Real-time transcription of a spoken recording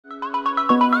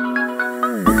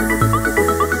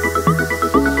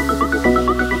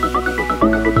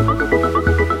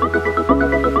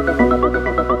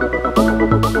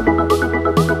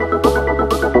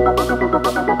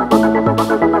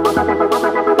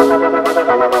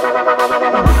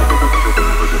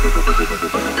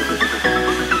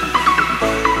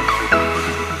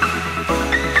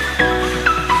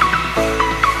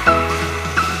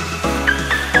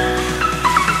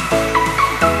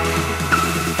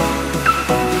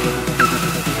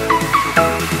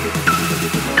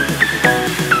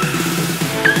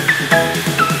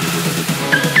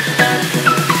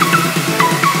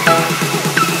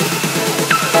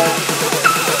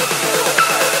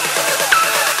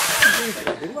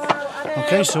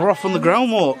Okay, so we're off on the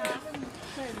ground walk.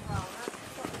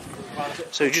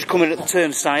 So you just come in at the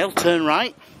turnstile, turn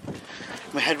right.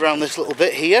 We head round this little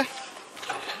bit here.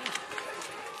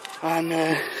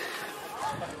 And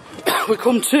we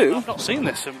come to... I've not seen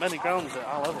this in many grounds at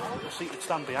our level. The seated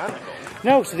stand behind it.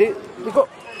 No, so they've got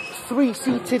 3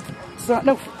 seated...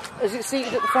 No, is it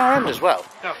seated at the far end as well?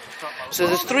 No, it's not. So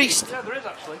there's 3... Yeah, there is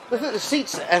actually. Look at the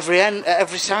seats at every end, at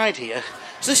every side here.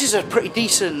 So this is a pretty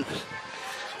decent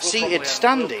seated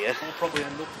stand here. We'll probably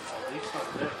end up at least,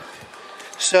 not it.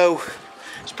 So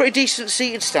it's a pretty decent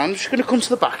seated stand. I'm just going to come to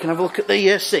the back and have a look at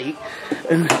the seat.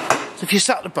 And so if you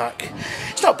sat at the back,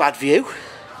 it's not a bad view.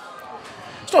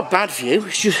 It's not a bad view.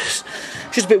 It's just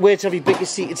a bit weird to have your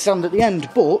biggest seated stand at the end.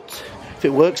 But if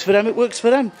it works for them, it works for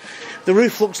them. The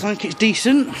roof looks like it's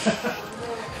decent.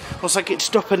 Looks like it'd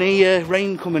stop any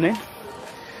rain coming in.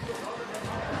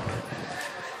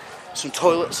 Some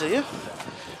toilets here,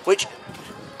 which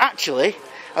actually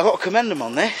I've got to commend them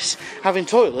on this, having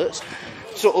toilets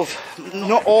sort of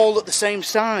not all at the same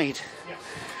side,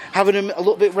 having them a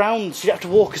little bit round, so you have to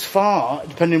walk as far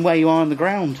depending where you are on the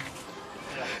ground.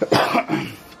 I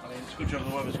mean, it's a good job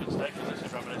the weather's good today because this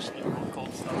is rather a slippery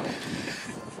cold start.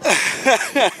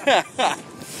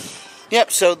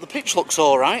 Yep, so the pitch looks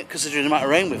alright considering the amount of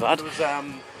rain we've had. There's a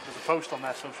post on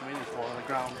their social media for on the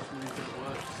ground,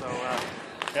 so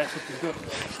yeah, it's looking good.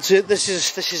 So this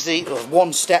is the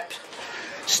one-step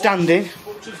standing.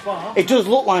 It does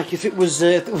look like if it was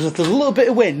a little bit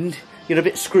of wind, you're a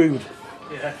bit screwed.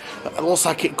 Yeah. It looks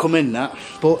like it'd come in that,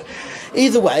 but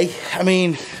either way, I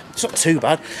mean, it's not too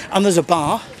bad. And there's a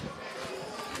bar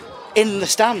in the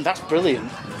stand. That's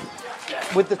brilliant.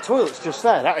 With the toilets just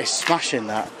there, that is smashing.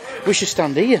 That we should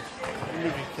stand here.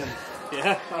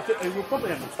 Yeah, I think we'll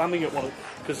probably end up standing at one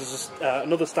because there's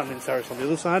another standing terrace on the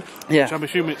other side. Yeah, which I'm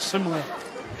assuming it's similar.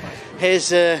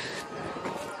 Here's I'm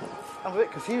a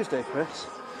bit confused here, Chris.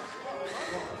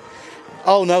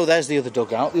 Oh no, there's the other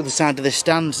dugout, the other side of this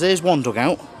stand. There's one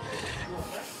dugout.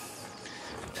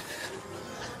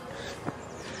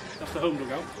 That's the home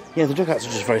dugout. Yeah, the dugouts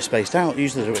are just very spaced out.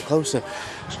 Usually they're a bit closer.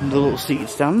 Some of the little seated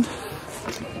stand.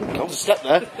 Got the step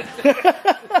there.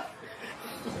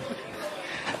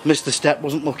 Missed the step,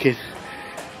 wasn't looking.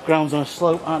 Ground's on a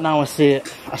slope. Now I see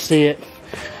it. I see it.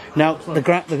 Now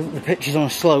the pitch is on a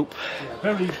slope.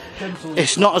 Yeah, very gentle.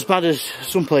 It's not as bad as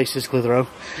some places, Clitheroe,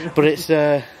 but it's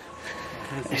still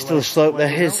a slope.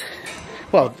 There is.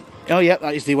 Well, oh yeah,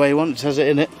 that is the way you want. It says it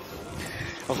in it.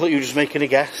 I thought you were just making a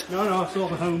guess. No, I saw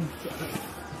the home.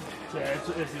 Yeah, it's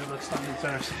the other standing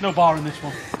terrace. No bar in this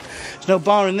one. There's no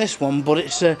bar in this one, but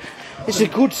it's a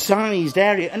good sized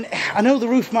area, and I know the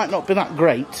roof might not be that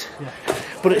great,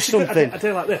 but it's something. A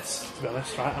day like this, to be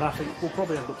honest, right? And I think we'll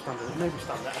probably end up standing. Maybe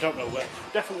stand there. I don't know where.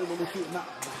 Definitely when we're shooting that,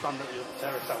 we'll stand at the other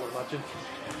terrace. I would imagine.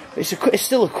 It's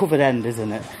still a covered end,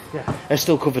 isn't it? Yeah. It's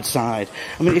still covered side.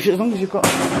 I mean, as long as you've got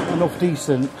enough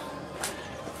decent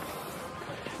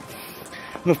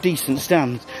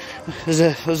stands.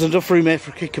 There's enough room here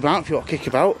for a kickabout if you want a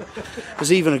kickabout.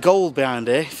 There's even a goal behind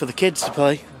here for the kids to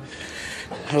play.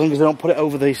 As long as they don't put it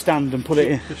over the stand and put it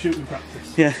in. For shooting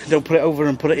practice. Yeah, don't put it over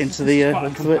and put it into the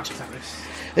pitch.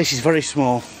 This is very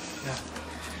small. Yeah.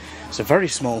 It's a very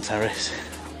small terrace.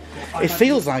 It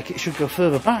feels like it should go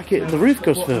further back. The roof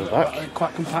goes further back.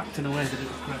 Quite compact in a way that it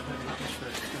was great.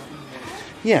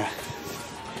 Yeah.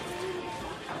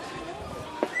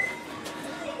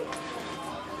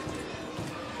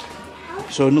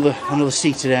 So another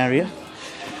seated area.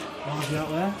 Margie out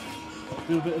there.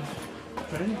 Do a bit of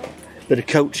training. Bit of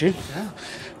coaching. Yeah.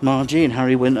 Margie and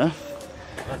Harry Winter.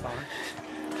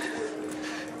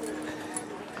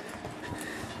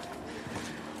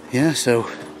 Yeah, so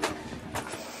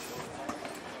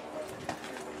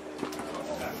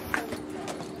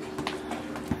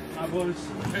Hi boys.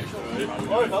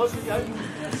 Alright fellas, we go.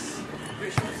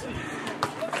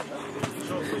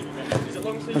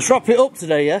 let's wrap it up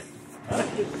today, yeah?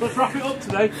 Let's wrap it up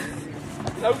today.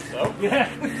 Hope so. Yeah.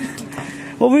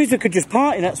 Well, we could just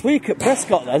party next week at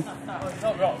Prescott then.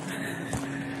 Not wrong.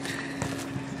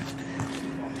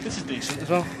 This is decent as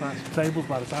well. Nice tables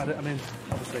by the side. I mean,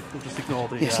 obviously we'll just ignore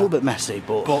the. Yeah, it's a little bit messy,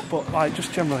 but like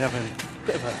just generally having a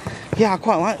bit of a. Yeah, I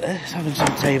quite like this, having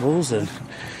some tables, and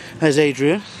there's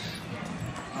Adrian.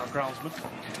 Our groundsman.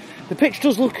 The pitch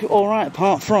does look all right,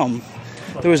 apart from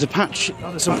there is a patch,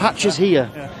 some patches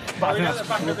here. Yeah. But I think that's the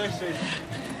back of this is.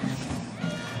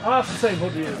 Oh, that's the same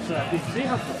hoodie as DPC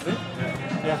has, I think.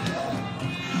 Yeah.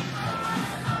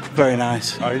 Very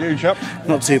nice. How are you doing, chap?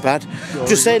 Not too bad.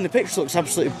 Just saying, the pitch looks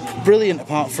absolutely brilliant,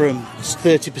 apart from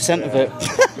 30% of it.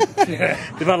 Yeah.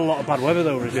 They've had a lot of bad weather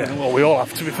though, recently. Well, we all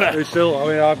have, to be fair. It's still, I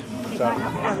mean,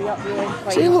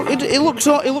 See, look, it looks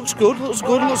good. It looks good.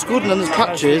 And then there's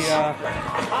patches. Just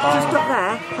up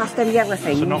there, past them yellow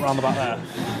things. So not round the back there?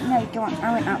 No, go on,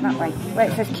 I went out that way. Where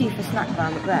it says Q for snack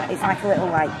bar up there. It's like a little,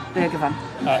 like, burger van.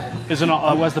 Is there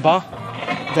not, where's the bar?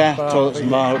 There, toilets and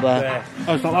bar up there.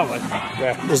 Oh, it's not that way?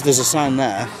 Yeah. There's a sign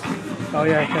there. Oh,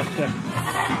 yeah.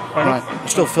 Right, I'm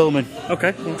still filming.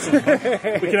 Okay.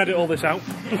 We can edit all this out. So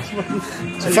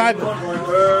if I...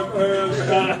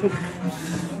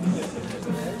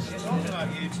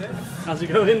 How's it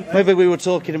going? Maybe we were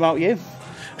talking about you.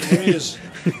 It is.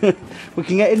 We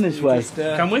can get in this way.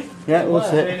 Can we? Yeah, we'll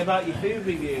sit. About your food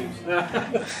reviews.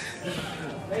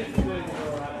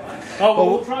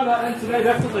 We'll try that then today,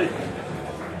 definitely.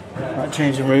 Right,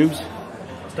 changing rooms.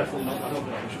 It's definitely not. I don't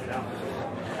think it should be down.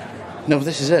 No,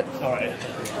 this is it. Alright.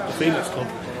 The Phoenix Club.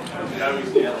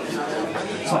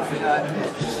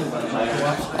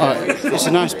 Alright, it's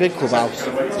a nice big clubhouse.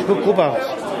 It's a good clubhouse.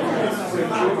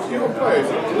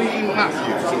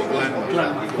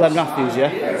 Glenn Matthews, yeah?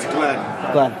 It's Glenn.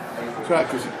 Glenn. That's right,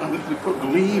 because they put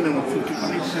Glean and I think it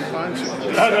might find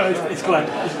something. No, it's Glenn.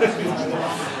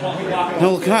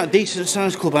 No, looking at a decent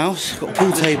sized clubhouse. Got a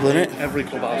pool table in it. Every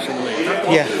clubhouse in the league.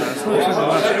 Yeah.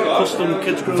 Custom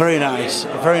Kidsgrove. Very nice.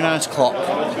 A very nice clock.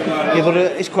 Yeah, but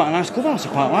it's quite a nice clubhouse. I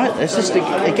quite like this.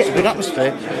 It gets a good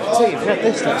atmosphere. So if you had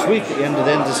this next week at the end of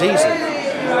the season, you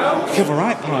could have a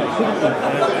right party, couldn't you?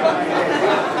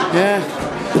 Yeah.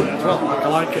 Well, I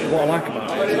like it. What I like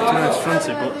about it is it's nice,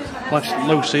 fancy, but like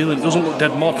low ceiling. It doesn't look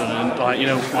dead modern and like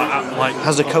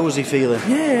Has a cosy feeling.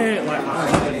 yeah, like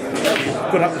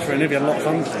good atmosphere. And if you had a lot of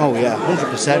fans. Oh yeah,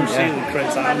 100%. Low ceiling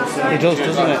creates that atmosphere. It does,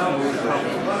 doesn't it?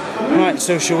 Right,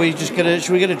 so shall we get a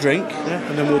drink? Yeah,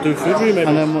 and then we'll do food review maybe.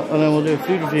 And then we'll do a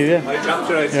food review, yeah. Right.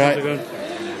 And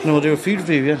then we'll do a food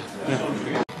review, yeah.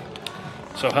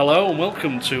 So hello and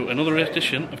welcome to another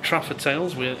edition of Trafford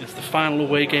Tales. It's the final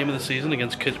away game of the season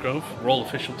against Kidsgrove. We're all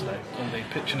official today. On the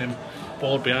pitching him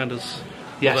board behind us.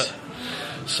 Yes.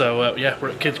 So yeah, we're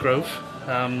at Kidsgrove.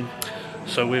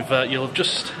 So you'll have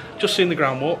just seen the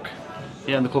ground walk.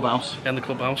 Yeah, in the clubhouse. In the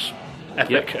clubhouse.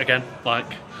 Epic again.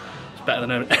 Like it's better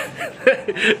than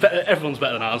everyone's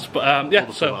better than ours. But yeah.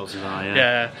 So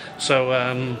yeah.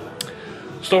 So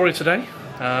story today.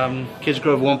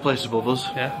 Kidsgrove one place above us.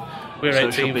 Yeah. We're so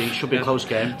 18th. It should be a close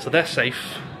game. So they're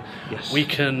safe. Yes. We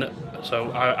can.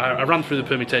 So I ran through the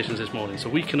permutations this morning. So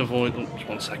we can avoid. Just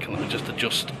 1 second. Let me just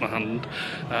adjust my hand.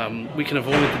 We can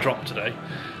avoid the drop today,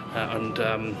 and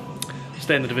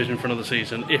stay in the division for another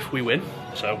season if we win.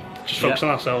 So just focus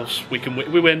on ourselves. We can.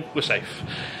 We win. We're safe.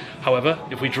 However,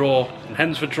 if we draw and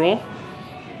Hensford draw,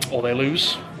 or they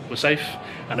lose, we're safe.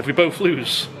 And if we both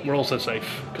lose, we're also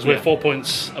safe because we're 4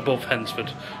 points above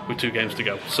Hensford with 2 games to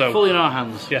go. So fully in our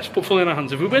hands. Yes, put fully in our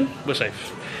hands. If we win, we're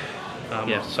safe.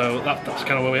 So that's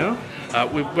kind of where we are.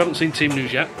 We haven't seen team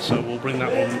news yet, so we'll bring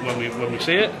that one when we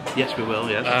see it. Yes, we will.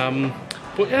 Yes.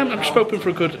 But yeah, I'm just hoping for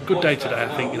a good day today. I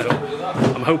think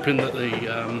I'm hoping that the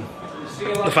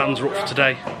fans are up for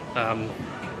today.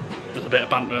 There's a bit of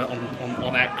banter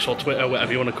on X or Twitter,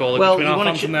 whatever you want to call it, between our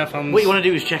fans and their fans. What you want to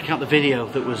do is check out the video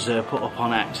that was put up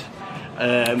on X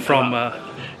from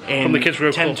the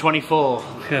Kidsgrove 10:24.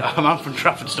 Yeah. A man from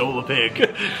Trafford stole a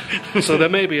pig. So there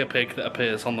may be a pig that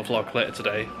appears on the vlog later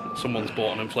today. Someone's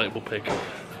bought an inflatable pig.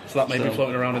 So that may be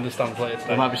floating around in the stands later today.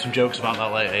 There might be some jokes about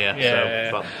that later,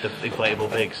 about the inflatable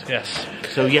pigs. Yes.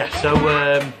 So but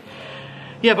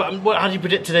how do you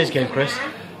predict today's game, Chris?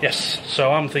 Yes,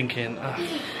 so I'm thinking,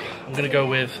 I'm going to go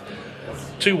with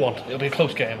 2-1. It'll be a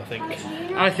close game, I think.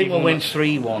 I think we'll win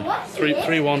 3-1.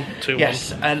 3-1, 2-1.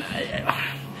 Yes, and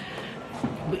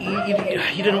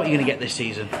you don't know what you're going to get this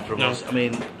season from us. I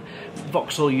mean,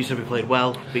 Vauxhall used to be played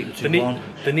well, beaten 2-1.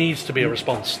 There needs to be a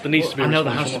response. There needs to be a response. I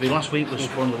know there has to be. Last week was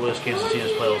one of the worst games I've seen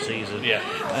us play all season. Yeah.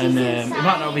 And it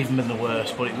might not have even been the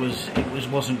worst, but it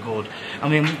wasn't good. I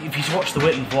mean, if you watch the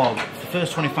Whitton vlog, the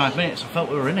first 25 minutes, I felt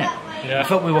we were in it. Yeah. I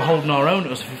felt we were holding our own. It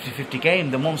was a 50-50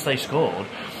 game. Then once they scored,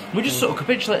 we just sort of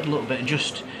capitulated a little bit and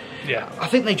just. Yeah. I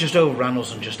think they just overran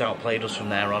us and just outplayed us from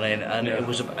there on in, and it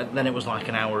was like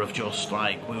an hour of just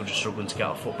like we were just struggling to get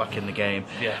our foot back in the game.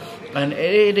 Yeah. And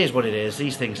it is what it is.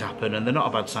 These things happen, and they're not a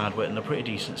bad side, Whitton. They're a pretty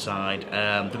decent side.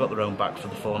 They've got their own back for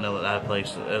the 4-0 at their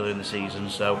place earlier in the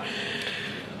season, so.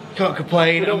 Can't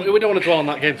complain. We don't want to dwell on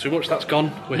that game too much. That's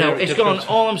gone. No, it's gone.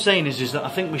 All I'm saying is that I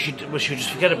think we should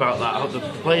just forget about that. I hope the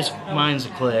players' minds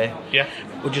are clear. Yeah.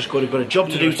 We've just got a job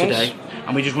to do today,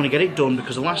 and we just want to get it done,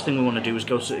 because the last thing we want to do is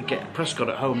go to get Prescott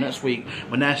at home next week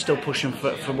when they're still pushing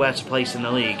for where to place in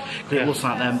the league. It looks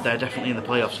like they're definitely in the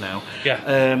playoffs now. Yeah.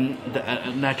 And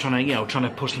they're trying to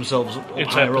push themselves up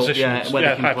higher up,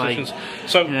 where they can play. Positions.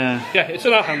 So yeah, it's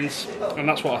in our hands, and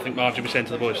that's what I think Marge will be saying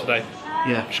to the boys today.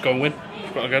 Yeah. Just go and win. What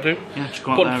we've got to go do. Yeah, just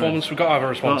go out Put there. Performance. We've got to have a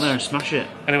response. Go out there and smash it.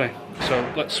 Anyway, so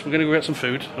we're going to go get some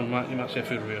food, and you might see a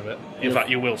food review of it. In fact,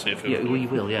 you will see a food review. Yeah, we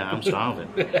will. Yeah, I'm starving.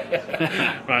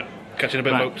 Right, catch you in a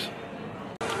bit, folks.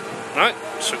 Right,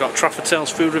 so we've got Trafford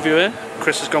Tales food review here.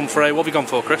 Chris has gone for what have you gone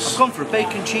for, Chris? I've gone for a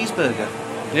bacon cheeseburger.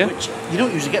 Yeah. Which you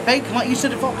don't usually get bacon, like you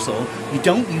said at Vauxhall. You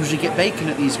don't usually get bacon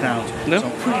at these grounds. No. So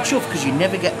I'm pretty chuffed because you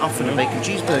never get offered a bacon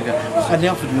cheeseburger, and they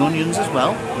offered me onions as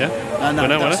well. Yeah. And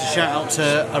that's a shout out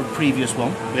to a previous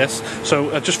one. Yes.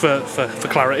 So just for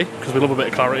clarity, because we love a bit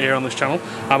of clarity here on this channel,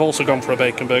 I've also gone for a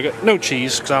bacon burger. No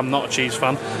cheese, because I'm not a cheese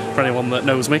fan. For anyone that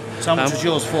knows me. So how much was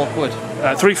yours? £4.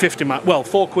 £3.50. Well,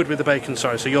 £4 with the bacon.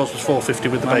 Sorry. So yours was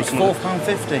 £4.50 with the bacon.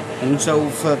 £4.50. So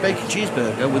for a bacon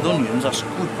cheeseburger with onions, that's a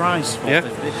good price. £4.50. Yeah.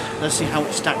 Let's see how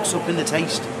it stacks up in the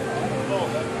taste.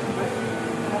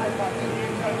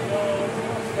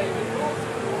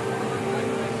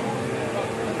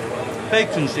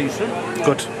 Bacon's decent.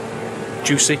 Good.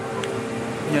 Juicy.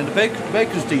 Yeah, the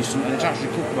bacon's decent, and it's actually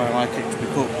cooked where I like it to be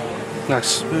cooked.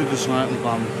 Nice. The burger's slightly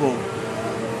bland, but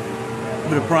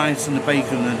with the price and the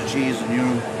bacon and the cheese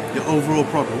and the overall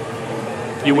product,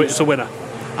 It's a winner.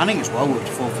 I think it's well worth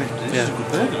the £4.50. This is a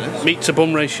good burger. This. Meat to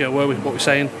bun ratio. What we're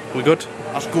saying? We good?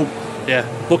 That's good. Yeah.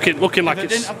 Looking like If I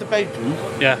it's. didn't have the bacon,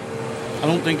 Yeah. I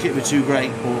don't think it'd be too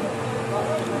great, but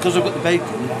because I've got the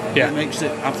bacon, Yeah. it makes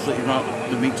it absolutely right.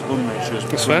 The meat to bun ratio is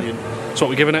That's fair. brilliant. That's what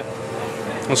we're giving it.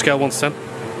 On a scale 1 to 10.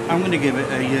 I'm going to give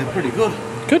it a pretty good.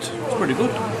 Good. It's pretty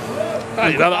good.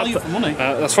 Hey, Good value for money.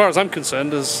 As far as I'm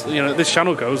concerned, as this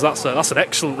channel goes, that's an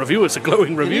excellent review. It's a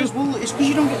glowing It review. is. Well, it's because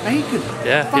you don't get bacon.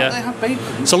 Yeah, the fact yeah. they have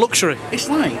bacon. It's a luxury. It's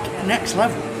like next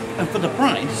level, and for the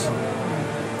price.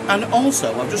 And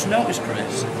also, I've just noticed,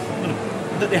 Chris,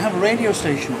 that they have a radio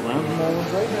station up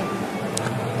there.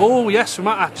 Oh yes, we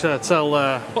might actually tell.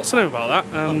 What's the name about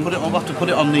that? I'll have to put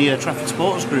it on the Trafford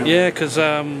Supporters group. Yeah, because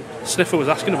Sniffer was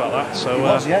asking about that. So He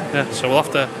was, yeah. So we'll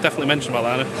have to definitely mention about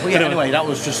that. Well, yeah, anyway,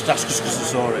 that's just because I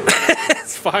saw it.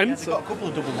 It's fine. They've got a couple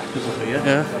of double deckers up here.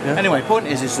 Yeah. Anyway, point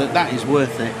is that is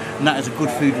worth it, and that is a good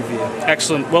food review.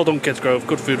 Excellent. Well done, Kidsgrove.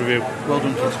 Good food review. Well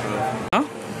done, Kidsgrove.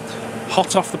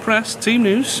 Hot off the press, team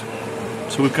news.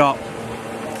 So we've got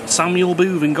Samuel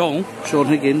Booth in goal. Sean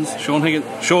Higgins. Sean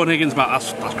Higgins back.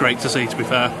 That's great to see, to be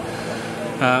fair.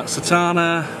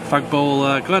 Satana,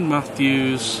 Fagbola, Glenn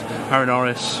Matthews, Aaron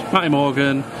Norris, Matty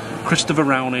Morgan, Christopher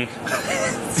Rowney.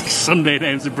 These Sunday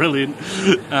names are brilliant.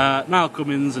 Niall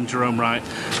Cummins and Jerome Wright.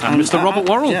 And Mr. Robert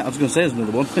Worrell. Yeah, I was going to say there's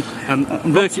another one. And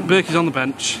Berkey's on the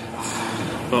bench.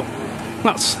 But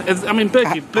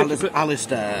Berkey.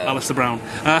 Alistair Brown.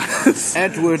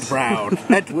 Edward Brown.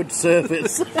 Edward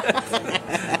Surface.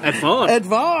 Edvard.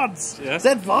 Edvards. Yeah. It's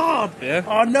Edvard. Yeah.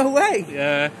 Oh, no way.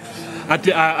 Yeah. I've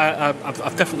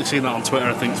definitely seen that on Twitter,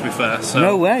 I think, to be fair. So,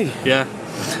 No way. Yeah.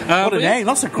 What a name.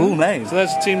 That's a cool name. So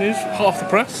there's the team news. Hot off the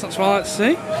press. That's what I like to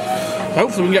see.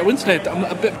 Hopefully we can get a win today. I'm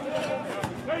a bit...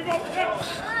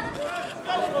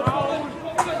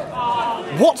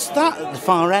 What's that at the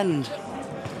far end?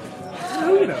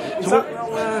 So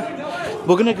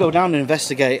we're going to go down and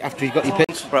investigate after you've got your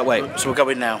picks. Right, wait. So we're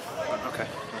going now. Okay.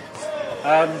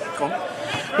 Go on.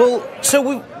 Well, so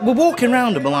we're walking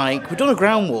around and we're like, we've done a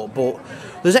ground walk, but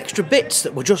there's extra bits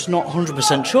that we're just not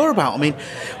 100% sure about. I mean,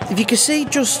 if you can see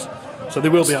just... So they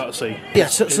will be out to sea. Yeah,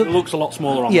 so it looks a lot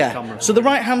smaller on the camera. So the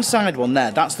right-hand side one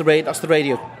there, that's the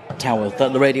radio tower,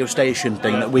 the radio station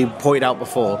thing that we pointed out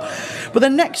before. But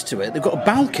then next to it, they've got a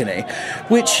balcony,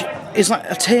 which is like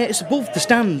a tier. It's above the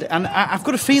stand, and I've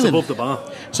got a feeling it's above the bar.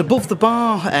 It's above the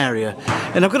bar area,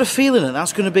 and I've got a feeling that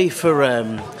that's going to be for.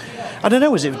 I don't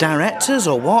know, is it directors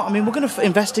or what? I mean, we're going to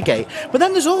investigate. But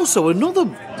then there's also another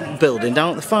building down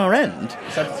at the far end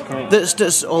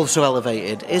that's also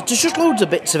elevated. There's just loads of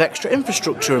bits of extra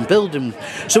infrastructure and building.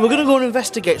 So we're going to go and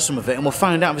investigate some of it, and we'll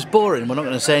find out if it's boring. We're not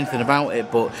going to say anything about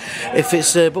it, but if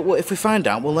it's, if we find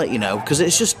out, we'll let you know, because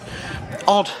it's just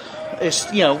odd.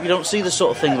 It's, you don't see this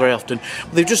sort of thing very often.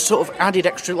 They've just sort of added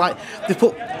extra, like, they've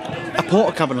put a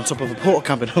porta cabin on top of a porta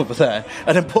cabin over there,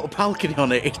 and then put a balcony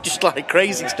on it. It's just like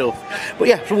crazy stuff. But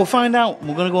yeah, so we'll find out.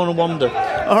 We're going to go on a wander.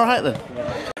 All right then.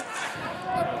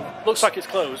 looks like it's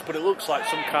closed, but it looks like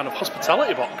some kind of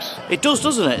hospitality box. It does,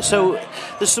 doesn't it? So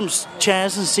there's some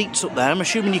chairs and seats up there. I'm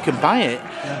assuming you can buy it.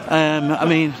 I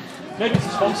mean, maybe it's a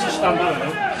sponsor stand. I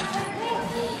don't know.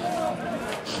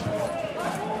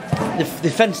 they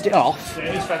fenced it off. Yeah,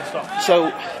 it is fenced off.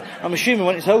 So I'm assuming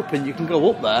when it's open, you can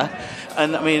go up there.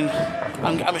 And I mean,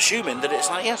 I'm assuming that it's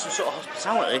like some sort of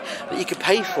hospitality that you could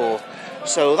pay for.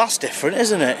 So that's different,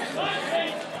 isn't it?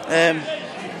 I'm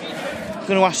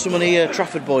going to ask some of the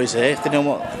Trafford boys here if they know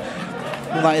what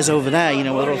that is over there, you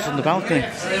know, whether it's on the balcony.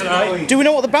 Do we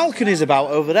know what the balcony is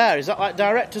about over there? Is that like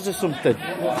directors or something?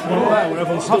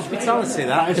 Hospitality,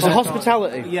 that. It's a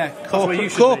hospitality? Yeah,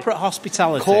 corporate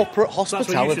hospitality. Corporate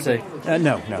hospitality.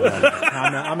 No.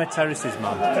 I'm a terraces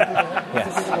man.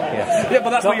 Yes. Yeah, but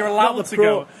that's where you're allowed to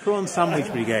go. Prawn sandwich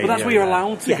brigade. But that's where you're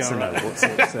allowed to go. Yes, I know. It's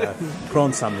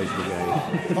prawn sandwich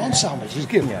brigade. Prawn sandwich is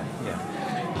good. Yeah.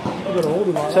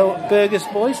 So, burgers,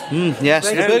 boys? Yes,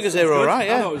 the burgers here are alright,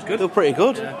 yeah. I thought it was good. They're pretty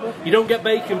good. Yeah. You don't get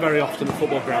bacon very often at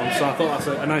football grounds, so I thought that's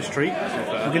a nice treat.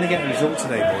 We're going to get a result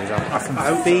today, boys. I can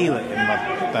feel it in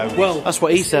my bones. Well, that's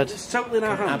what he said. It's totally in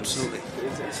our hands. Absolutely.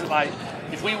 It's like,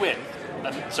 if we win,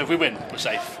 so if we win, we're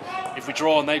safe. If we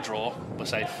draw and they draw, we're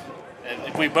safe.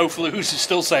 If we both lose, it's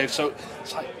still safe. So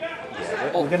it's like,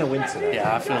 we're going to win today.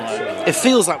 Yeah, I feel like it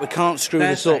feels like we can't screw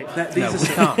this up.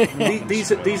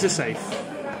 These are safe.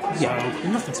 Yeah,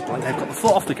 nothing to play. They've got the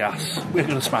foot off the gas. We're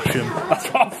going to smash them. That's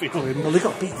what I'm feeling. Well, they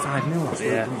got beat 5-0 last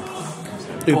week. Yeah.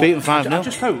 Who beat them 5-0? I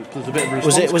just hope there's a bit of a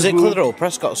response. Was it Clitheroe,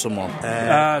 Prescott, or someone?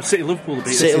 City Liverpool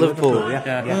beat City Liverpool.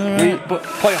 Yeah. But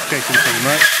playoff chasing team,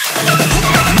 right?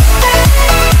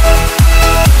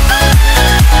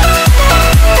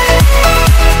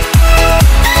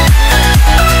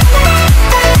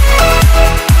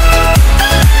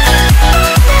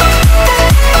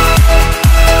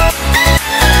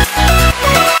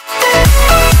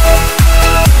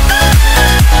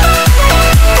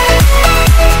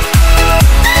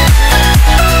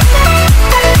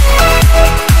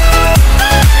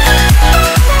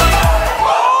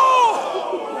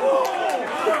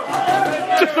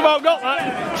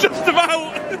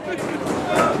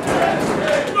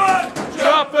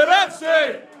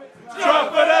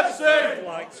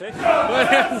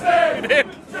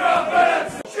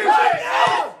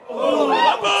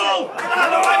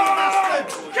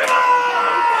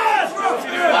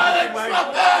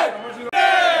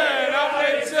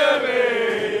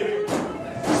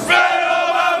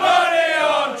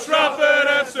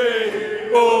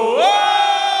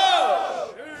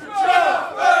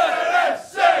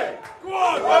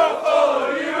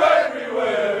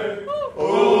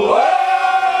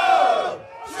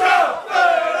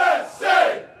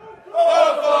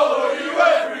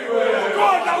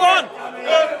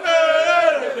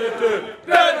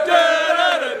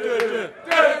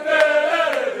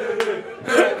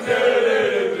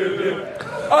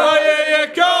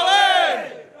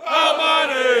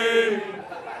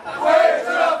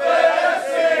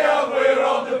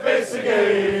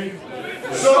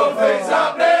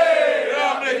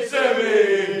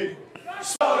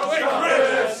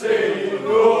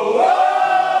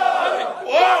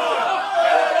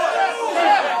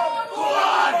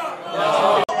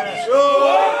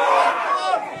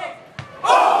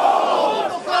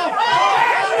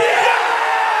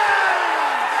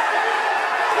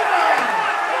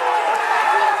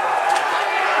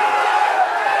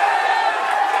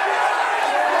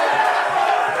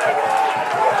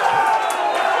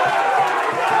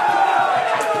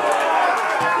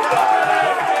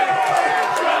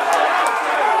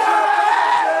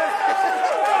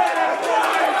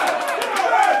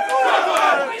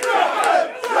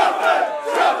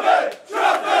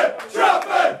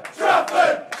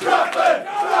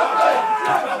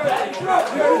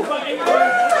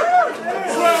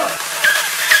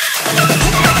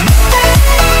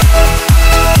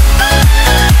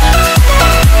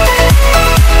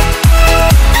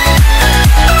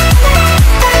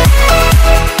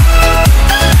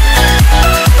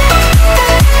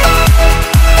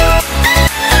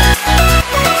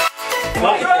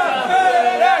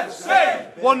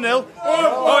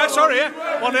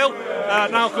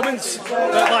 Now Cummins,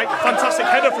 like fantastic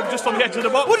header from just on the edge of the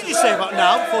box. What did you say about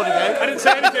now before the game? I didn't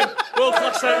say anything. World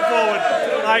class centre forward.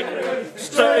 Like,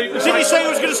 did he say he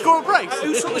was going to score a brace?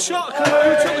 Who took the shot? Who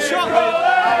took the shot?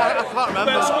 I can't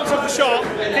remember. Someone took the shot.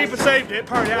 Keeper saved it.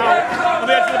 Parried it out on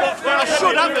the edge of the box. I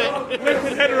should have it.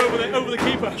 Limping header over the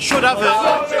keeper. Should have it.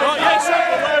 Oh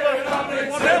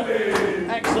yeah, whatever. 1-0.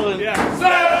 Excellent. Yeah.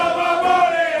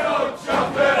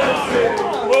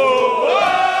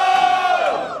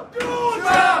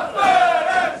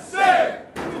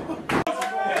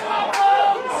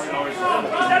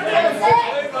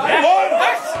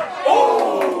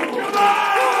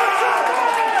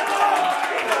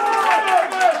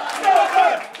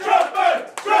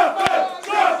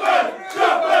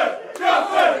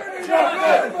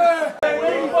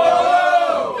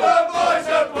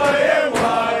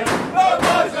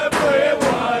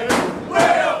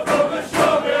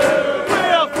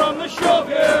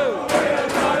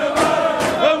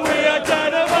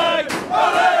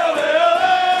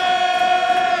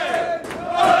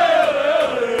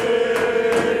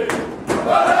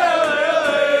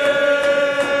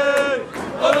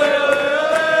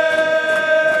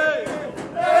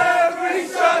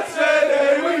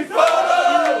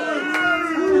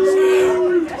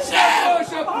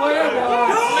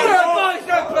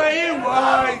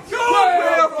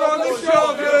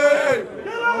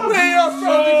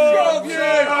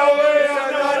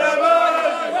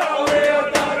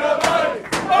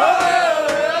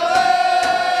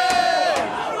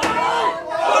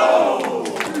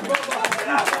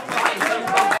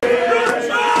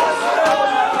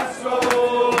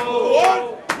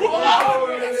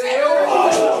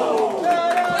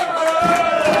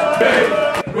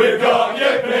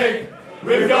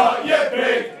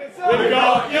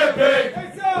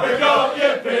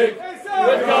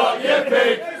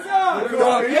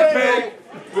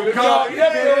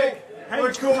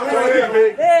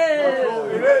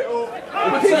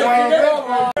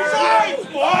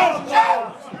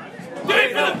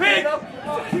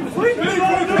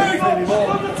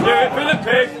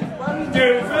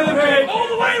 for the pig! All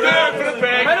the way round! For the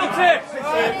pig! Penalty!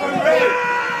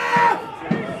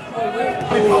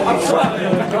 In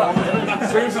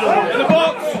the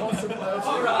box!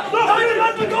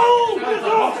 The goal!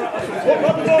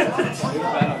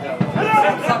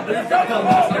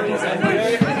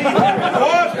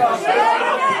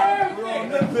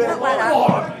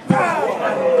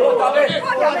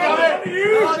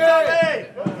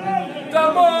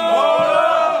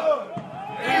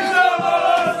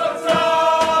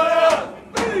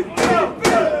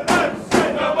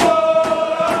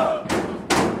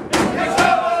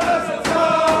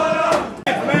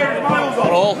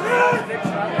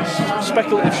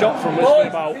 Speculative shot from literally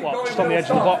about, what, just on the edge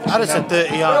of the box. I'd have said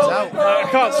 30 yards out. I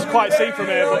can't quite see from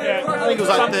here, but yeah. I think it was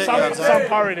like 30 yards out. Sam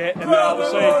parried it, and then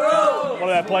obviously one of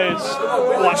their players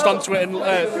latched onto it and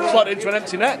slotted into an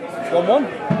empty net. 1-1.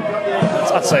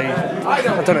 I'd say, I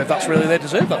don't know if that's really they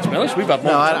deserve that, to be honest. We've had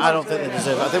more. No, I don't think they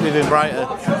deserve it. I think we've been brighter.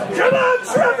 Come on,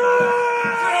 Trevor!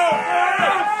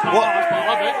 What?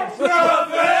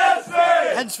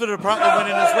 Hensford are apparently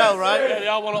winning as well, right? Yeah, they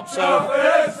are 1 up, so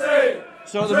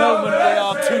at the moment they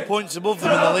are 2 points above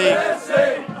them in the league.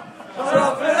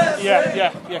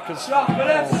 yeah, because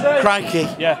Crikey.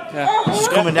 yeah. It's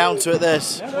coming down to it,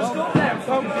 this. Yeah,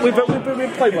 well,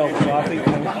 we've played well, so I think.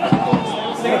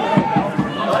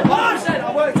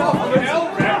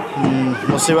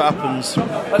 We'll see what happens.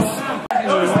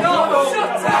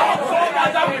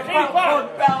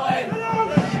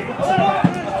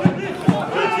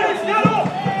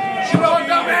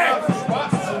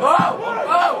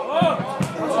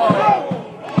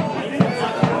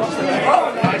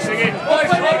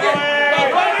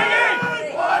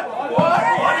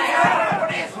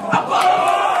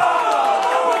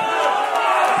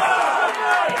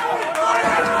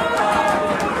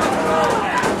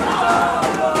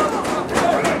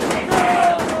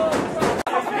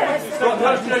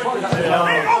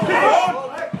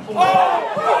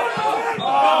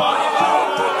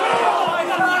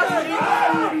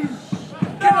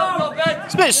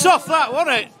 It's a bit soft, that,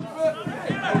 wasn't it?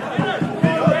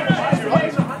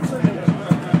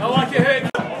 I like it here.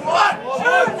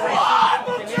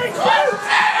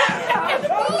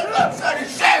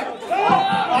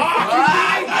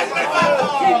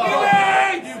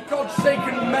 You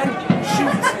God-forsaken men,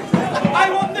 shoot! I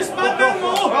want this man no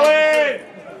more!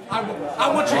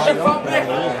 How much is your family?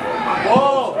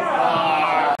 Oh!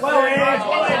 Well,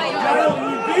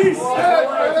 you beast!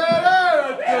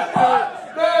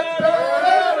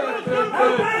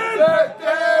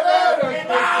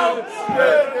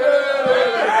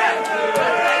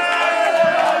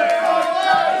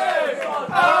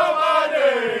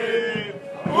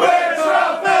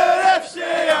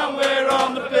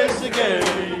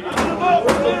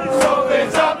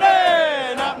 Something's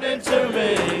happening to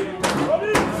me.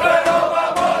 Spend all my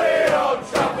money on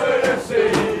Trafford FC.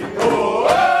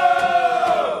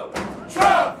 Oh,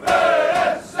 Trafford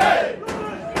FC.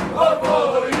 I'll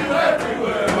follow you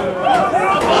everywhere.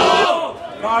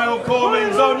 Kyle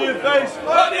Cummings on your face,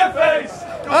 on your face.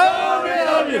 Cummings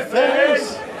on your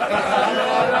face.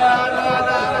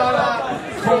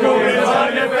 Cummings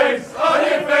on your face, on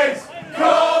your face.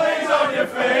 Cummings on your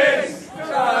face.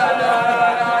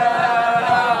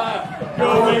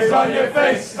 Cummings on your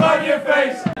face, on your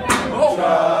face.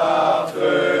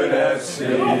 Trafford FC.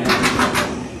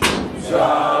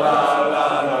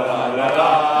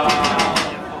 Tra-la-la-la-la-la.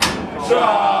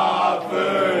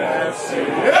 Trafford FC.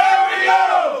 Here we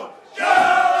go!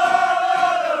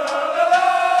 Tra-la-la-la-la-la.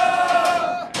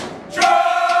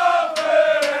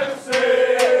 Trafford FC.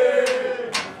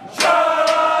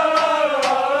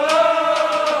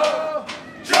 Tra-la-la-la-la-la.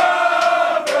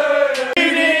 Trafford FC.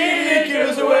 Give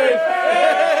us away.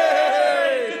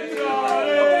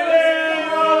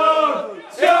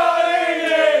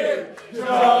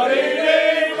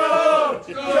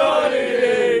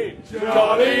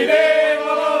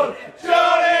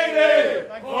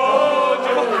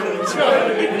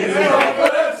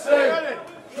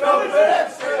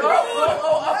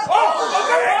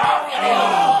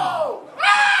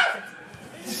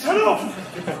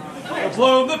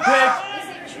 Blow the pig.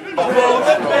 Blow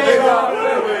the pig.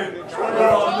 We're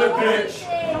on the pitch.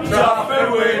 Trafford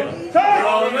win. We're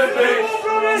on the pitch.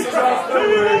 Trafford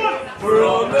win. We're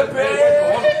on the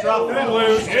pitch. Trafford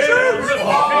lose.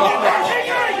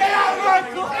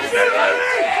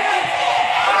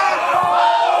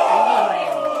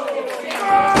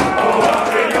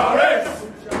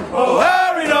 Oh,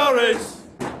 Harry Norris.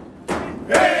 Hey,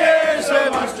 yes,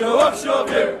 master, what's your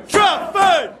view?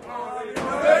 Trafford!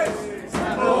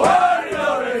 Oh, Harry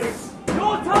Norris.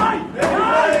 Your time!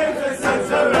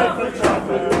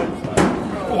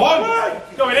 One.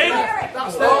 Going in.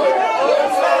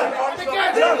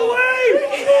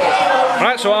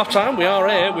 Right, so half time, we are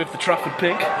here with the Trafford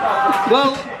pig.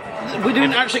 Well, we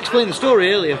didn't actually explain the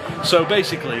story earlier. So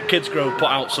basically, Kidsgrove put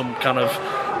out some kind of,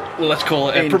 well, let's call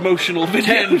it a promotional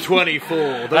video.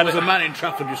 10:24. There was a man in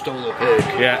Trafford who stole a pig.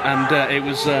 Yeah, and it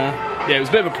was a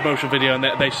bit of a promotional video, and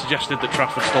they suggested that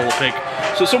Trafford stole a pig.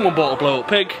 So someone bought a blow-up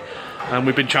pig, and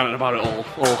we've been chatting about it all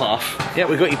half. Yeah,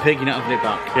 we got your pig, you're not having it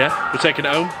back. Yeah, we're taking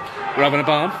it home. We're having a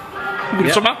barn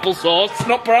with some apple sauce,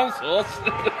 not brown sauce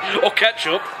or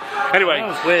ketchup. Anyway,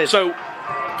 weird. So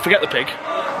forget the pig.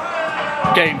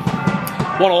 Game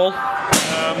 1-all.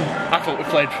 I thought we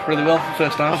played really well the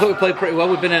first half. I thought we played pretty well.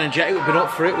 We've been energetic. We've been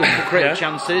up for it. We've created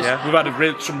chances. Yeah, we've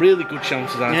had some really good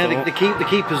chances. The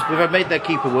keepers. We've made their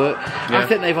keeper work. Yeah. I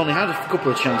think they've only had a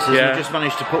couple of chances. And they've just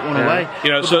managed to put one away.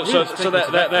 You know, so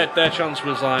their chance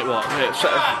was like what?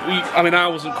 I mean, I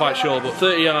wasn't quite sure, but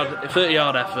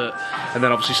 30-yard effort, and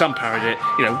then obviously Sam parried it.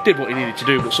 You know, did what he needed to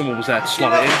do, but someone was there to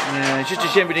slot it in. Yeah, it's just a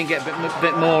shame we didn't get a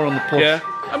bit more on the push. Yeah.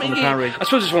 I mean, I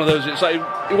suppose it's one of those. It's like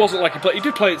it wasn't like he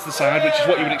did play it to the side, which is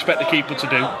what you would expect the keeper to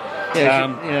do. Yeah,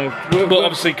 but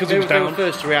obviously because he was down, we were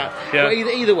first to react. Yeah. But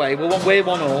either way, we're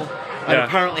 1-all, and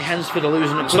apparently Hensford are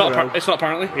losing at Clitheroe. It's not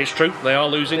apparently. It's true. They are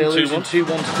losing 2-1 to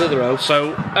Clitheroe.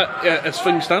 So as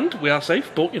things stand, we are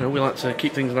safe. But you know, we like to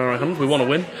keep things in our own hands. We want to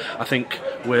win. I think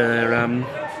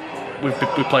we've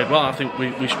played well. I think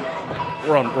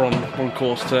we're on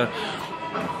course to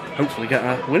hopefully get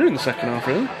a winner in the second half.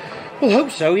 Really. Well, I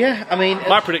hope so, yeah. I mean,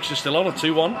 my prediction's still on at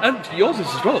 2-1, and yours is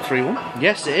as well at 3-1.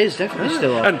 Yes, it is definitely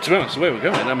still on. And to be honest, the way we're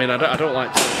going, I mean, I don't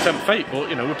like to tempt fate, but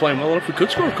you know, we're playing well enough. We could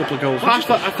score a couple of goals. I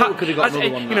thought we could have got another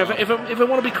one. You know, if I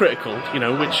want to be critical, you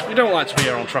know, which we don't like to be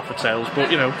here on Trafford Tales, but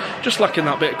you know, just lacking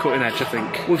that bit of cutting edge, I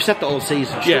think. We've said that all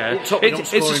season.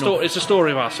 It's a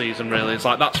story of our season, really. It's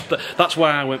like that's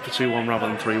why I went for 2-1 rather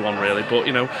than 3-1, really. But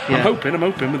you know, I'm hoping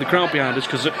with the crowd behind us,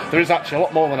 because there is actually a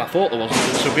lot more than I thought there was.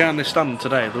 So behind this stand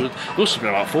today, there must have been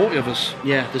about 40 of us.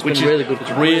 Yeah, there's been really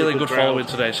good following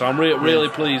today. So I'm really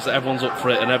pleased that everyone's up for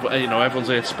it, and everyone's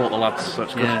here to support the lads. So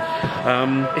it's good.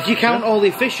 Yeah. If you count all the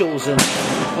officials and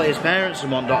players' parents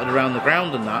and whatnot around the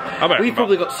ground and that, we've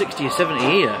probably got 60 or 70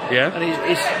 here. Yeah, and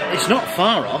it's not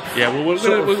far off. Yeah, well,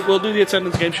 we'll do the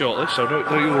attendance game shortly, so don't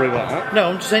you worry about that. No,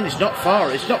 I'm just saying it's not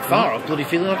far. It's not far off. Bloody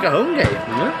feeling like a home game.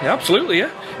 Yeah, absolutely.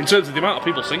 Yeah, in terms of the amount of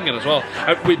people singing as well,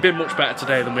 we've been much better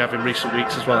today than we have in recent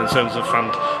weeks as well in terms of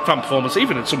fan performance,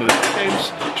 even in some of the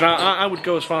games. Do you know, I would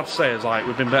go as far to say as like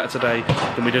we've been better today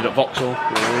than we did at Vauxhall,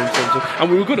 and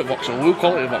we were good at Vauxhall. We were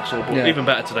quality at Vauxhall, but even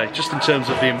better today, just in terms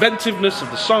of the inventiveness of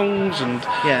the songs and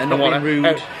not being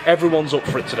rude. Everyone's up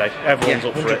for it today. Everyone's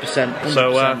up for it. 100%.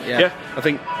 So I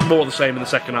think more the same in the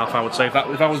second half. I would say if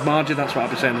I was margin, that's what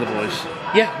I'd be saying to the boys.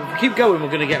 Yeah, if we keep going, we're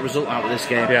going to get a result out of this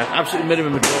game. Yeah, absolute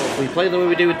minimum a draw. If we play the way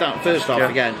we do with that first half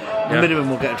again, minimum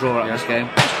we'll get a draw out of this game.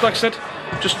 Like I said,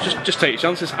 just take your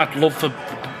chances. I'd love for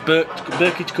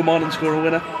Berkey to come on and score a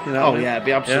winner. You know it'd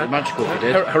be absolutely magical if he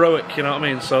did. Heroic, you know what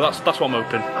I mean? So that's what I'm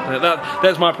hoping.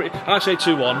 There's my. I say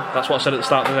 2-1. That's what I said at the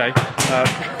start of the day.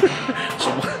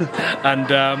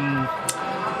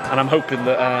 And I'm hoping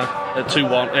that at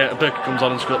 2-1, Berkey comes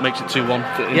on and makes it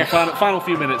 2-1. In the final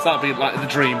few minutes, that'd be like the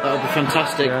dream. That would be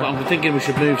fantastic. But I'm thinking we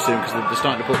should move soon because they're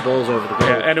starting to put balls over the goal.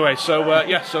 Yeah. Anyway,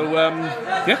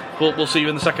 we'll see you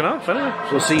in the second half. Anyway,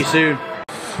 we'll see you soon.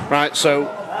 Right, so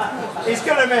he's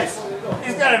gonna miss.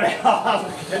 He's gonna miss. Oh,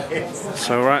 look at this.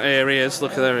 So right here he is.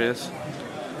 Look, there he is.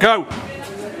 Go.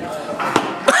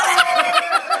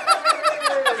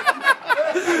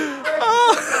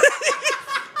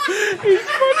 He's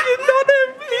fucking done him!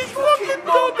 He's fucking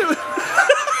done him!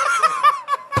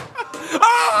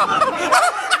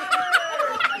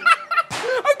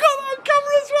 I got that on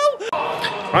camera as well!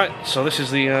 Right, so this is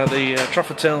the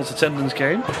Trafford Tales attendance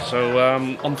game. So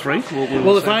on 3.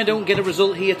 Well, if I don't get a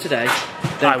result here today,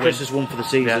 then Chris has won for the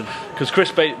season. Because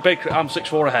Chris Baker, I'm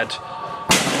 6-4 ahead.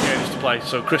 Games to play,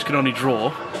 so Chris can only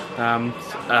draw. At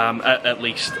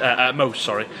most,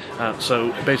 sorry.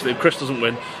 So basically, if Chris doesn't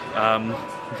win, I'm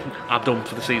done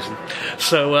for the season.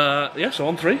 So so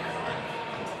on 3.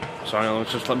 Sorry,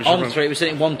 let me on 3. We're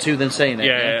sitting 1-2, then saying it.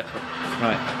 Yeah.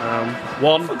 Right.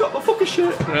 1. I forgot my fucking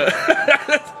shirt.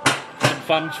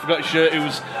 Fans forgot his shirt. He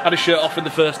had his shirt off in the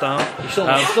first half. He's still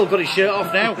got his shirt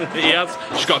off now. He has.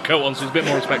 Just got a coat on, so he's a bit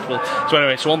more respectable. So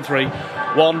anyway, so on 3.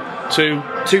 1, 2,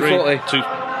 240. 2.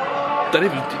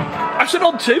 I said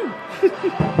on 2.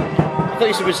 I thought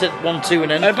you said we said 1-2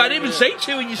 and then. But I didn't even say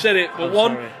 2 when you said it. But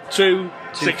 1, 2,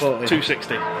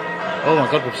 260. Oh my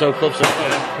god, we're so close.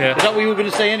 Yeah. Is that what you were going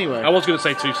to say anyway? I was going to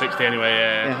say 260 anyway.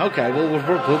 Yeah. Okay. Well, we're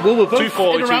both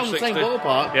 240, in around 260. the same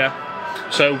ballpark. Yeah.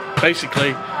 So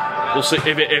basically, we'll see if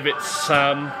it's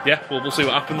yeah. We'll see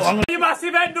what happens. Your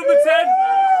massive end, number 10.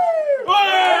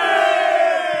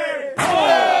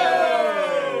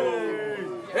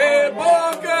 Hey,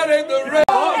 Morgan in the red.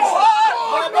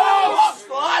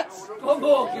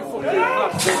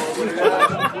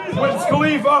 When's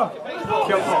Khalifa?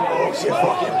 You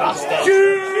fucking bastard.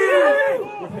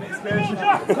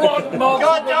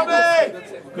 God damn it!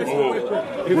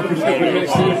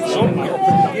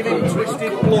 Give him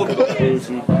twisted blood.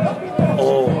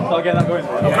 Oh. I'll get that going.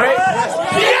 Okay.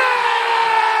 Yeah!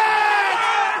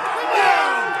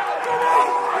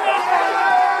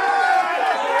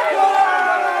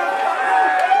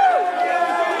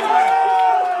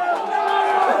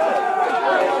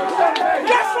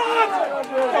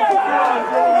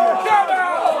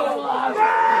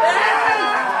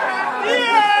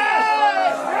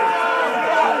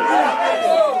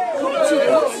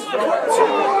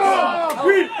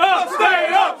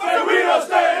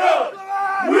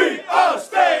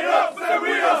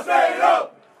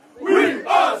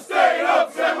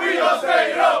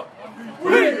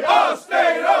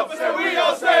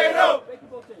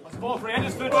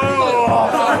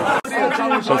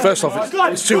 So first off,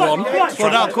 it's 2-1.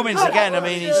 Well, now Cummins again. I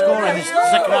mean, he's scoring his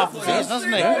second half of the season,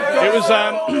 hasn't he? It was,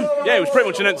 yeah, it was pretty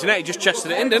much an empty net. He just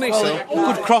chested it in, didn't he? Well, So he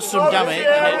could cross them, damn it,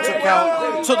 and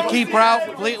it took the keeper out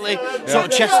completely. Sort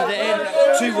of chested it in.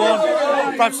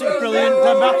 2-1. Absolutely brilliant.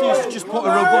 Dan Matthews has just put a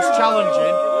robust challenge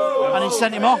in, and he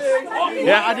sent him off.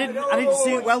 Yeah, I didn't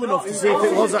see it well enough to see if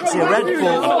it was actually a red,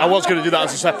 but I was going to do that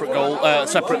as a separate goal,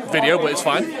 separate video, but it's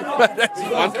fine. It's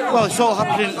fine. Well, it's all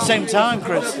happening at the same time,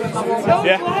 Chris.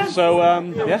 Yeah. So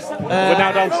yes, we're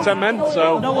now down to 10 men.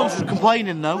 So no one's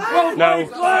complaining though. no.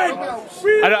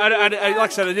 I like I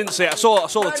said, I didn't see it. I saw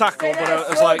the tackle, but I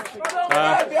was like,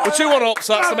 we're 2-1 up,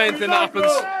 so that's the main thing that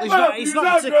happens. He's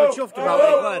not particularly chuffed about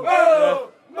it, Glenn.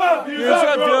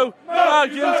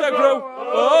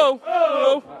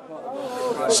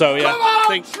 So yeah, I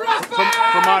think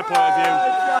from my point of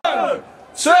view,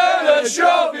 To the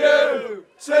shop you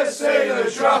to see the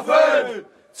Trafford.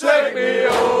 Take me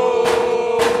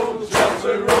home,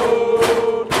 Johnson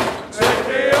Road. Take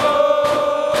me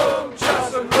home,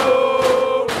 Johnson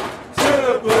Road. To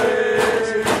the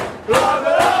place, drive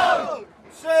it on.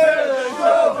 To the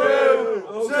shop you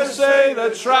to see the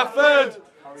Trafford.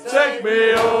 Take me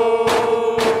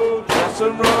home,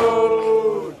 Johnson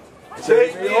Road.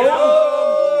 Take me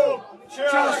home,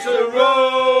 Johnson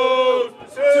Road.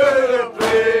 To the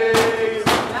place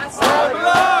I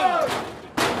belong.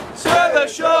 To the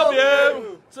shop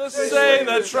you to see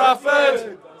the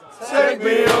Trafford. Take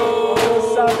me home.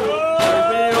 Take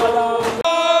me home.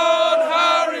 On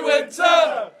Harry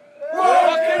Winter,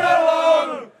 walking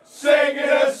along, singing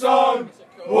a song,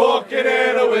 walking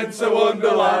in a winter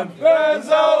wonderland. There's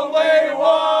only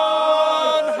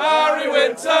one Harry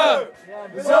Winter.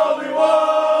 There's only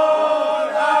one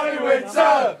Harry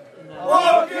Winter.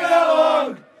 Walking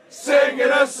along,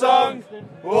 singing a song,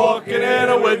 walking in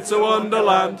a winter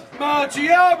wonderland.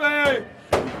 Margiami,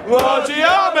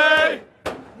 Margiami,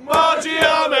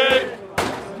 Margiami,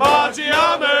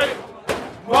 Margiami,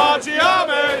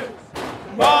 Margiami,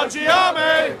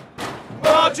 Margiami,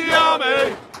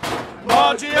 Margiami,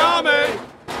 Margiami,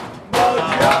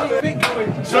 Margiami.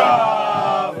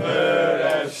 Trafford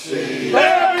FC.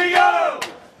 There we go.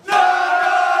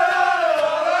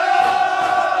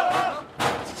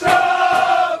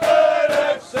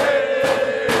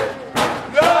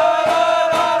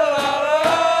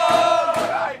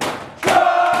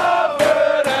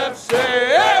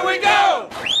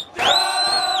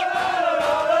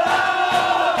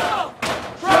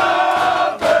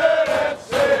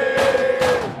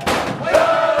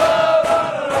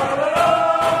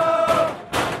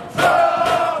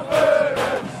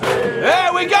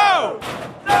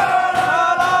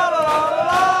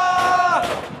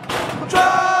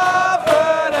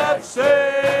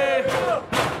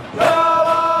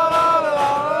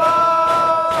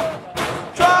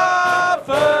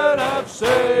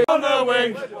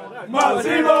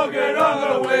 Marty Morgan on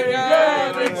the wing,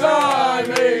 every time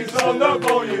he's on the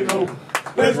ball, you know,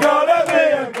 there's gotta be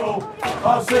a goal.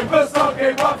 Our superstar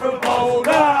came up from home.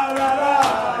 La la la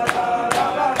la la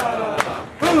la la la.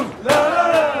 Boom, la la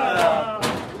la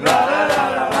la la la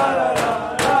la la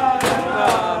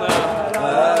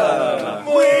la.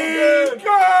 We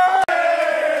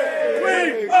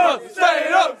are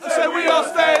staying up. I said we are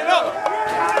staying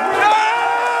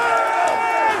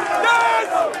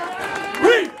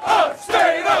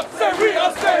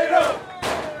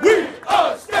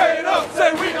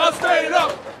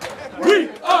up. We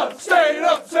are staying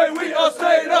up, say we are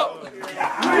staying up.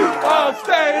 We are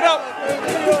staying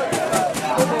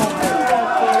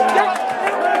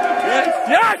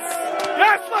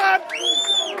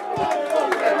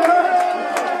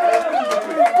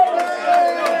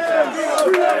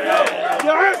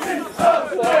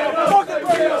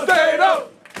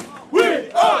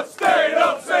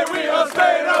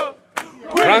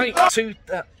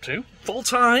Full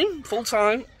time.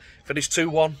 Finished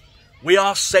 2-1. We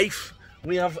are safe.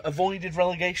 We have avoided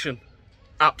relegation.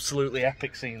 Absolutely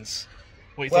epic scenes.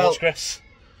 What are your thoughts, Chris?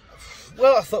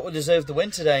 Well, I thought we deserved the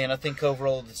win today, and I think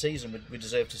overall the season we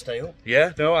deserve to stay up.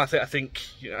 Yeah, no, I think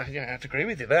I have to agree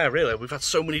with you there. Really, we've had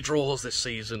so many draws this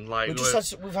season. Like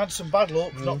we've had some bad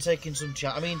luck, not taking some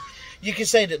chance. I mean, you can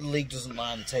say that the league doesn't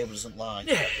lie, and the table doesn't lie.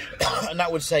 Yeah, and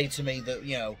that would say to me that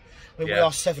we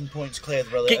are 7 points clear of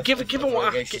the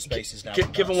relegation spaces now.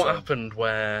 Given what happened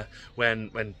when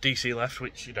DC left,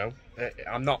 which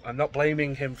I'm not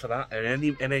blaming him for that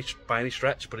by any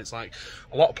stretch, but it's like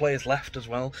a lot of players left as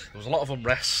well. There was a lot of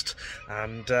unrest,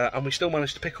 and we still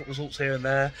managed to pick up results here and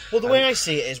there. Well, the way I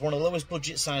see it is one of the lowest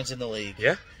budget sides in the league.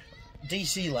 Yeah.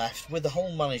 DC left with the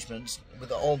whole management, his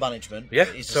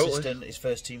totally. assistant, his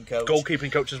first team coach,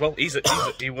 goalkeeping coach as well.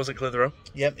 He wasn't Clitheroe.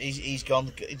 Yep, he's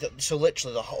gone. So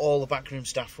literally, all the backroom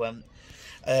staff went.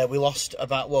 We lost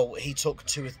he took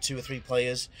two or three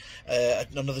players.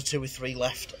 Another 2 or 3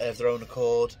 left of their own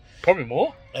accord. Probably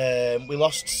more. We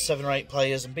lost 7 or 8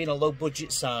 players, and being a low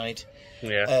budget side,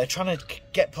 trying to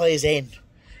get players in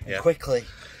quickly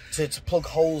to plug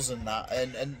holes in that,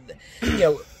 and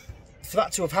for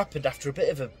that to have happened after a bit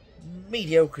of a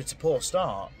mediocre to poor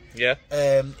start,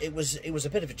 it was a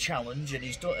bit of a challenge, and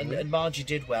he's done, and Margie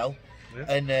did well. Yeah.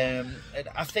 And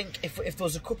I think if there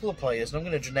was a couple of players, and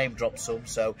I'm going to name drop some,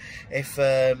 so if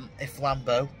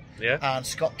Lambo and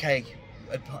Scott Kay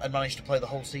had managed to play the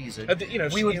whole season,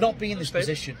 we would not be in this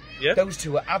position. Yeah. Those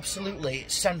two were absolutely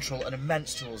central and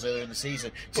immense to us earlier in the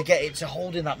season to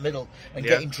hold in that middle and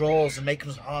getting draws and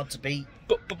making us hard to beat.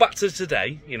 But back to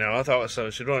today, I thought I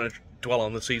should want to dwell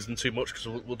on the season too much because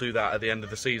we'll do that at the end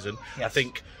of the season. Yes. I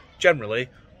think generally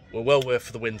we're well worth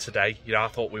for the win today. I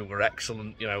thought we were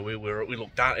excellent. We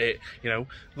looked at it.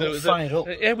 Fired up.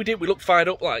 Yeah, we did. We looked fired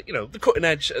up. Like the cutting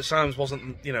edge at times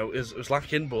wasn't was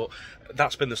lacking, but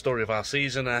that's been the story of our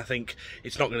season. And I think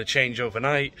it's not going to change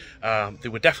overnight. They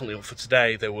were definitely up for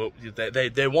today. They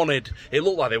wanted. It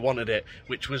looked like they wanted it,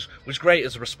 which was great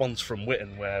as a response from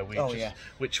Witten, where we I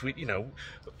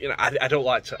don't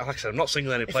like to. Like I said, I'm not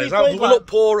singling any players out. We looked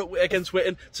poor against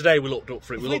Witten today. We looked up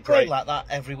for it. We looked great. Like that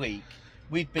every week,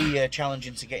 we'd be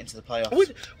challenging to get into the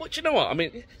playoffs. Well, do you know what? I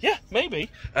mean, yeah,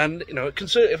 maybe. And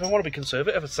if I want to be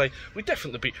conservative, I'd say we'd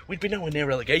be nowhere near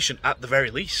relegation at the very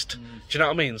least. Do you know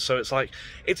what I mean? So it's like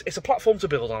it's a platform to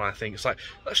build on. I think it's like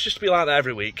let's just be like that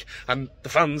every week. And the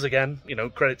fans again,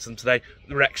 credit to them today.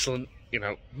 They were excellent.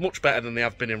 Much better than they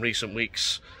have been in recent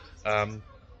weeks.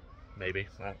 Maybe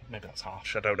that's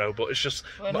harsh. I don't know, but it's just.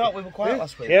 Well, no, we were quiet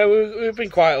last week. Yeah, we've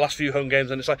been quiet the last few home games,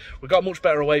 and it's like we got much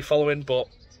better away following, but.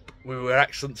 We were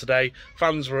excellent today.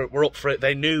 Fans were up for it.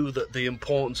 They knew that the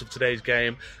importance of today's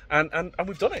game, and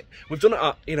we've done it. We've done it,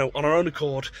 on our own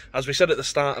accord. As we said at the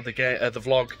start of the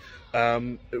vlog,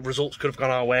 results could have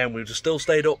gone our way, and we've just still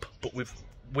stayed up. But we've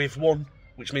won,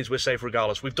 which means we're safe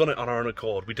regardless. We've done it on our own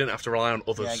accord. We didn't have to rely on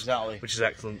others. Yeah, exactly. Which is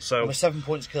excellent. So we're 7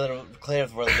 points clear of the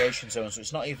relegation zone, so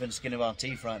it's not even skin of our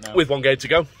teeth right now. With 1 game to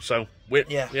go, so we've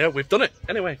done it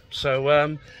anyway.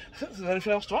 So. Is there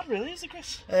anything else to add, really, is there,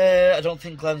 Chris? I don't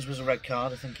think Glenn's was a red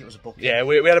card. I think it was a booking. Yeah,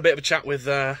 we had a bit of a chat with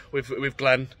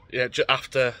Glenn. Yeah,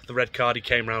 after the red card, he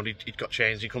came round. He'd got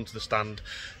changed. He'd come to the stand,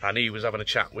 and he was having a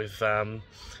chat with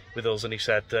us, and he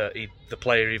said that the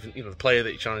player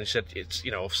that he challenged said it's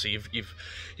obviously you've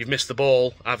missed the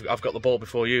ball. I've got the ball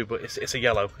before you, but it's a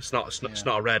yellow. It's not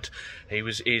a red.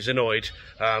 He's annoyed,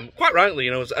 quite rightly.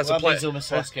 As a player.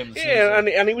 Yeah,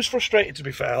 and he was frustrated. To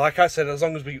be fair, like I said, as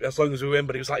long as we win,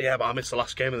 but he was like, yeah, but I missed the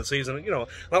last game of the season. And,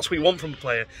 that's what you want from a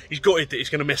player. He's gutted that he's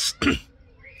going to miss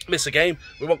a game.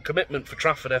 We want commitment for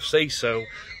Trafford FC. So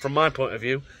from my point of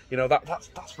view,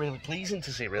 that's really pleasing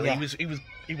to see. Really, yeah.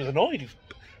 He was annoyed.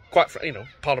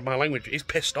 Pardon my language, he's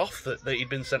pissed off that he'd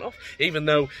been sent off. Even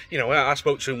though, I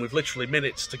spoke to him with literally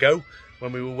minutes to go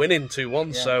when we were winning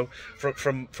 2-1. Yeah. So,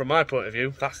 from my point of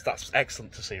view, that's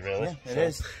excellent to see, really. Yeah, it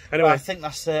is. Anyway, well, I think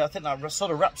that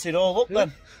sort of wraps it all up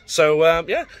then. So,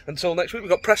 until next week, we've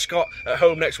got Prescott at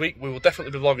home next week. We will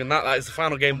definitely be vlogging that. That is the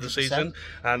final game of the season,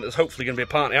 and there's hopefully going to be a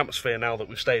party atmosphere now that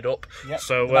we've stayed up. Yep.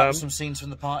 So, some scenes from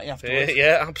the party afterwards.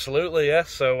 Yeah, absolutely. Yeah.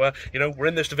 So, we're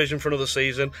in this division for another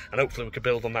season, and hopefully we can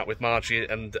build on that with Margie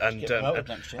and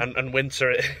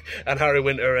Winter and Harry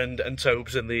Winter and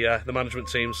Tobes in the management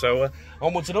team. So,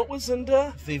 onwards and upwards, and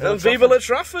Viva La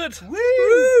Trafford!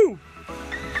 Woo!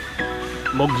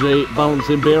 Muggsy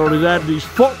balancing beer on his head, he's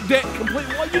fucked it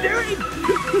completely. What are you doing?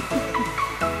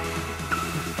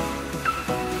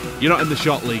 You're not in the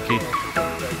shot, Leaky.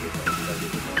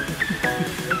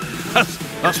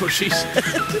 That's what she said.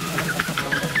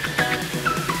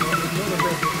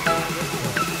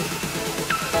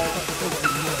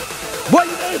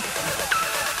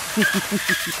 Yeah!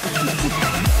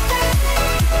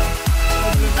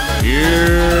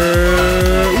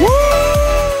 Woo!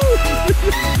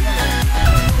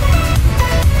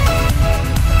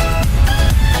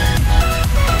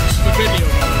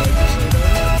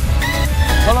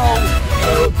 Hello!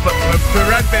 For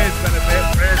Redbeard's benefit,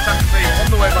 we're actually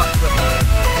on the way back to the firm.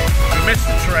 We missed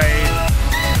the train,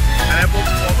 and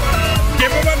everyone's like,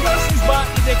 give him my glasses back,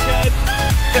 you dickhead!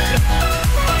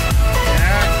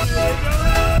 Yeah.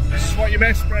 This is what you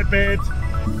missed, Redbeard.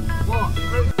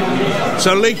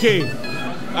 So, Leaky,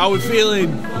 how are we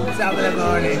feeling? Top of the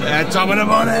morning. Top of the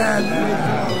morning!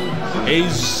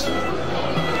 He's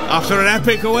after an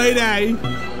epic away day.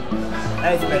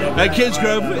 At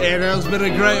Kidsgrove, it has been a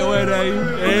great away day.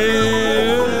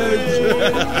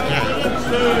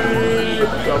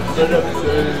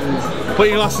 Put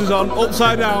your glasses on,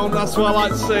 upside down, that's what I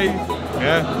like to see.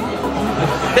 Yeah.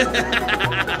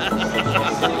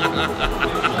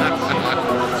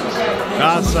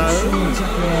 So,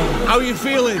 how are you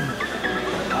feeling?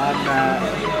 I'm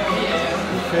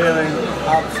feeling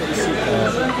absolutely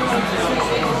superb.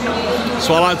 That's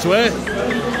what I like to hear.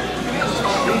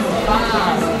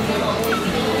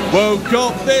 Woke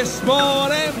up this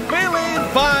morning feeling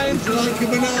fine like a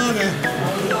banana.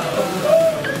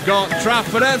 Got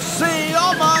Trafford FC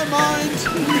on my mind.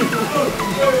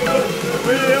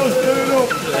 We are staying up.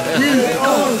 We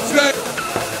are staying up.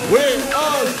 We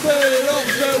are staying up.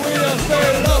 So we are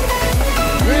staying up.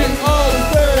 We are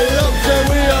staying up. So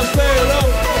we are staying up.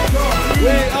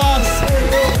 We are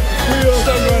staying up.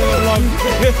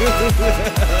 We are staying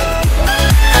up.